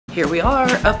Here we are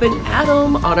up in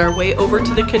Adam on our way over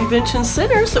to the convention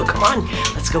center. So come on,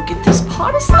 let's go get this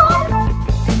pot aside.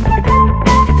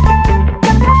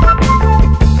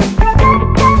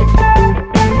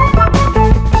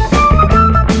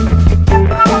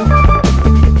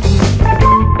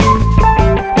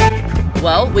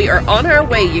 Well, we are on our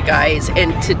way, you guys,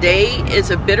 and today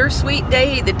is a bittersweet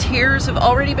day. The tears have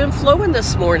already been flowing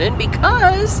this morning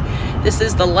because this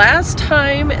is the last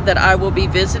time that I will be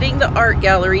visiting the art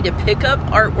gallery to pick up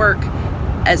artwork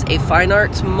as a fine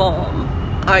arts mom.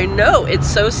 I know,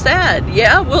 it's so sad.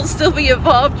 Yeah, we'll still be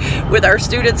involved with our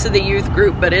students in the youth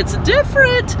group, but it's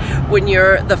different when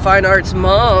you're the fine arts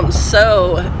mom.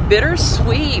 So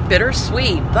bittersweet,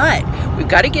 bittersweet. But we've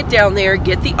got to get down there,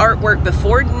 get the artwork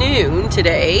before noon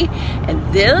today,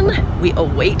 and then we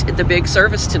await the big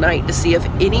service tonight to see if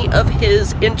any of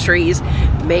his entries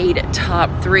made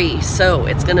top 3. So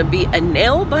it's going to be a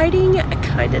nail-biting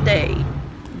kind of day.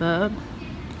 Bub?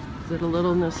 Is it a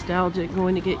little nostalgic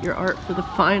going to get your art for the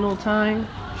final time?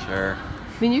 Sure.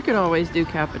 I mean, you could always do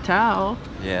Capital.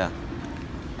 Yeah.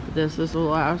 This is the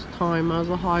last time as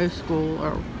a high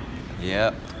schooler.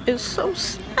 Yep. It's so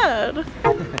sad.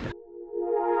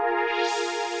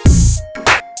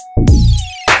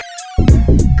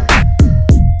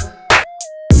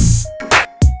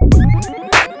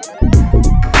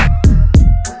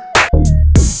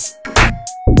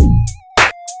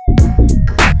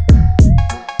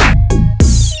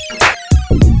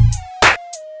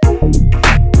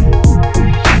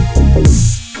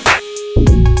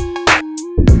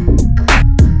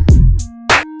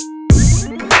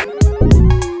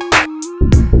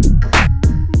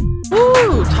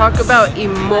 Talk about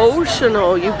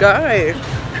emotional, you guys.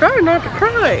 Try not to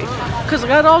cry, because I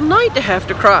got all night to have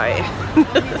to cry.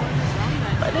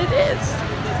 But it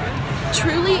is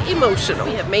truly emotional.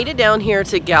 We have made it down here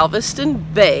to Galveston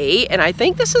Bay, and I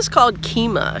think this is called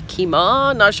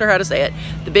Kima, not sure how to say it.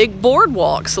 The big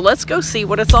boardwalk, so let's go see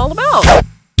what it's all about.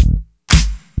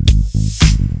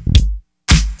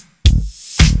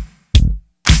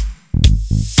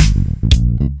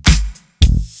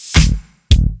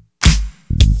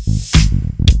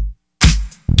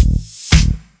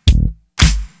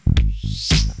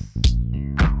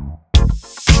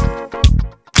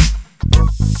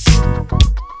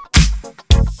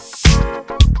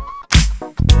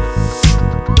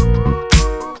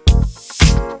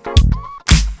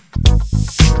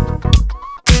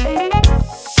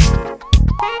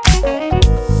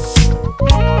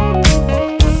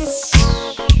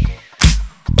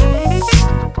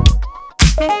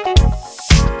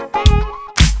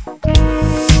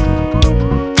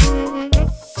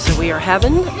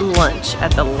 Having lunch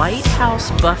at the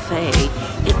Lighthouse Buffet.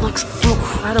 It looks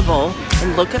incredible,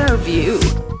 and look at our view.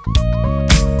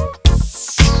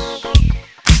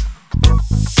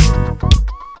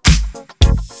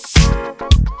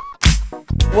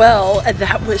 Well,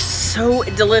 that was so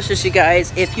delicious, you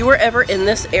guys. If you are ever in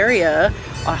this area,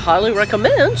 I highly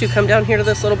recommend you come down here to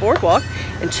this little boardwalk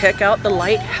and check out the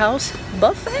Lighthouse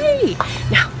Buffet.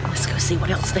 Now, let's go see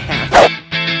what else they have.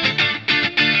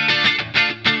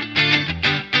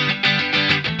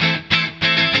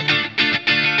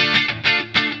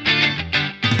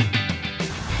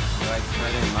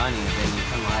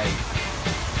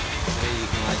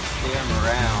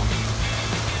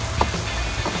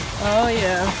 Oh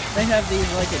yeah, they have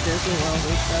these like at Disney World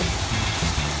and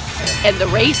stuff. And the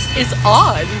race is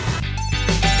on.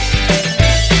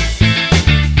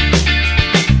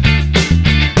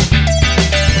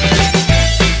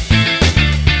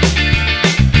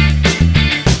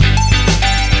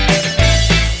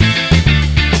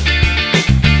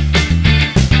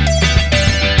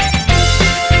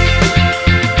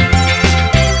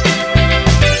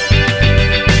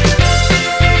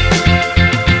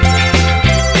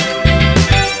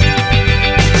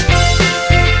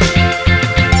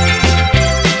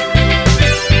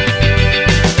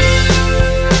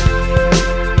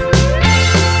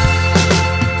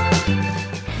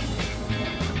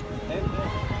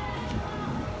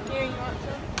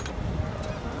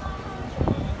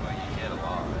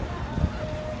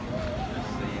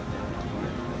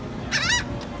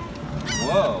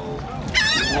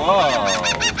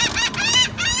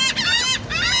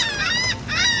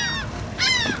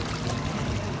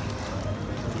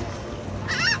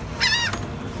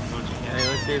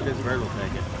 See if this bird will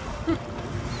take it. Come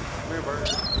here, bird.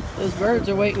 Those birds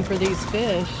are waiting for these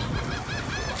fish.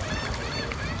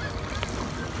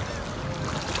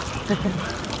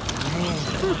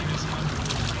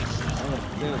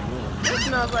 It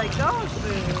smells like dog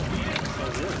food.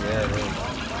 Yeah, it is.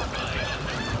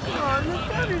 Oh, look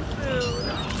at it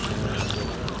food.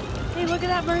 Hey, look at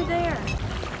that bird there.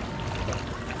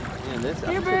 Man, this,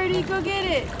 Here, birdie, go get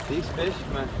it. These fish,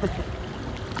 man.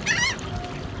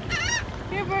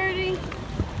 Here, birdie.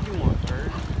 You want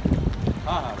bird?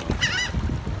 Ah.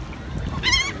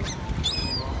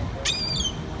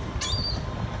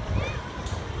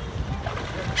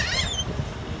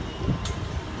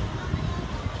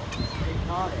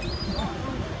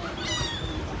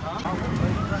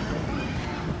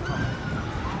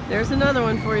 There's another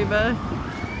one for you, bud.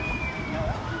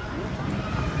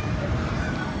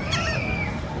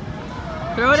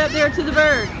 Throw it up there to the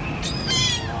bird.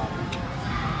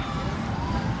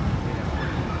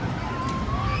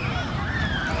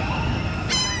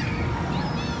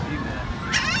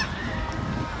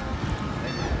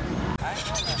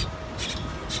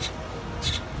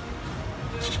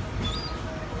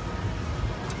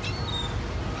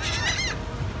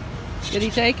 Did he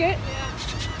take it?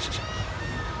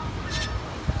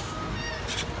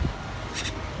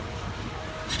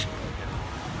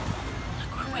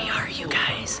 Look where we are, you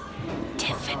guys.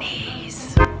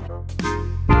 Tiffany's. What?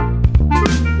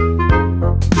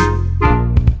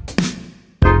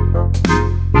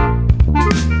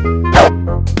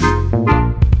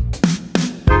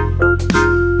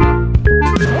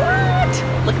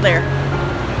 Look there.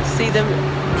 See them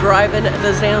driving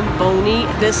the Zamboni.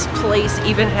 This place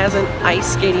even has an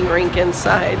ice skating rink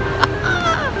inside.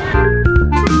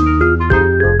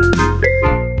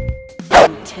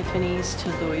 From Tiffany's to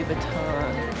Louis Vuitton.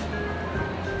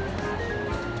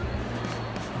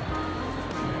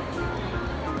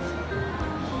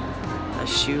 A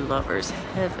shoe lover's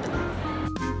heaven.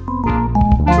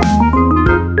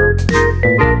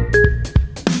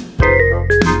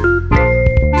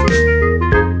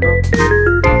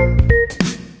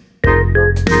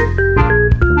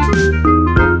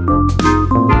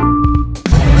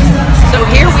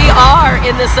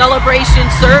 In the celebration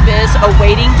service,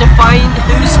 awaiting to find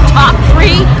who's top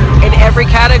 3 in every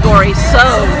category. So,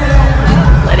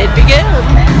 let it begin.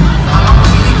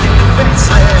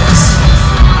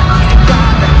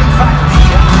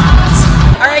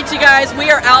 Alright, you guys, we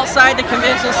are outside the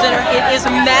convention center. It is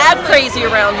mad crazy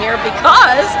around here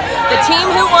because the team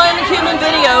who won Human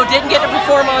Video didn't get to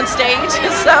perform on stage,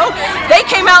 so they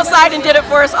came outside and did it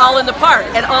for us all in the park.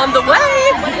 And on the way,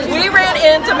 we ran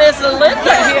into Miss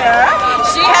Linda here.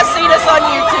 She has seen us on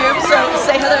YouTube, so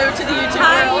say hello to the YouTube.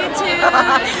 Hi, YouTube.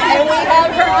 And we have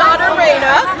her daughter,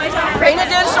 Raina. Raina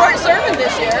did short serving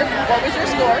this year. What was your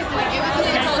score?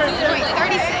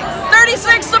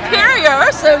 36 superior,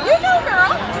 so you know,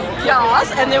 girl. Yes,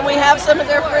 and then we have some of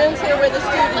their friends here with us too.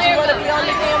 Did you want to be on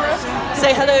the camera?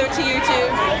 Say hello to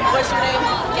YouTube. What's your name?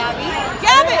 Gabby.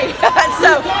 Gabby!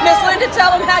 So, Miss Linda,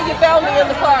 tell them how you found me in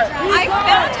the park. I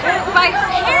found her by her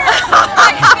hair.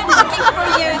 I have been looking for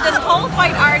you this whole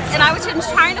fine arts, and I was just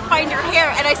trying to find your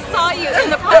hair, and I saw you in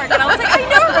the park, and I was like, I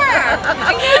know her.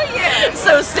 I know you.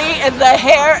 So see, and the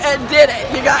hair did it,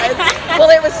 you guys. Well,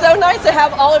 it was so nice to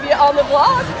have all of you on the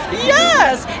vlog.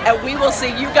 Yes! And we will see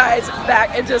you guys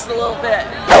back in just a little bit.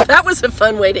 That was a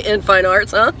fun way to end fine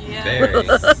arts, huh? Yeah. Very.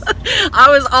 I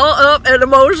was all up and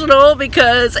emotional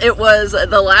because it was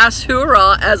the last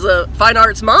hoorah as a fine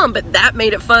arts mom, but that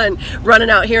made it fun running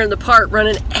out here in the park,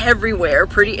 running everywhere.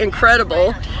 Pretty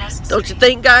incredible. Don't you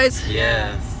think, guys?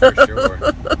 Yes, for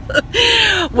sure.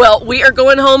 Well, we are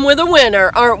going home with a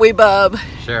winner, aren't we, bub?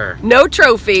 Sure. No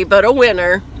trophy, but a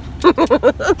winner.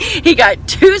 He got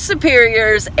 2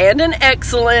 superiors and an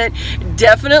excellent.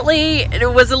 Definitely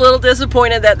was a little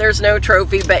disappointed that there's no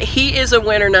trophy, but he is a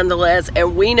winner nonetheless,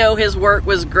 and we know his work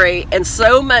was great and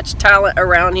so much talent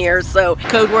around here. So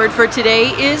code word for today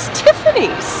is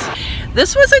Tiffany's.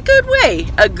 This was a good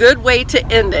way to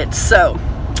end it. So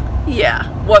yeah,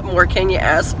 what more can you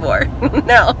ask for?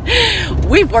 Now,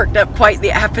 we've worked up quite the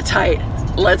appetite.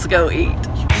 Let's go eat.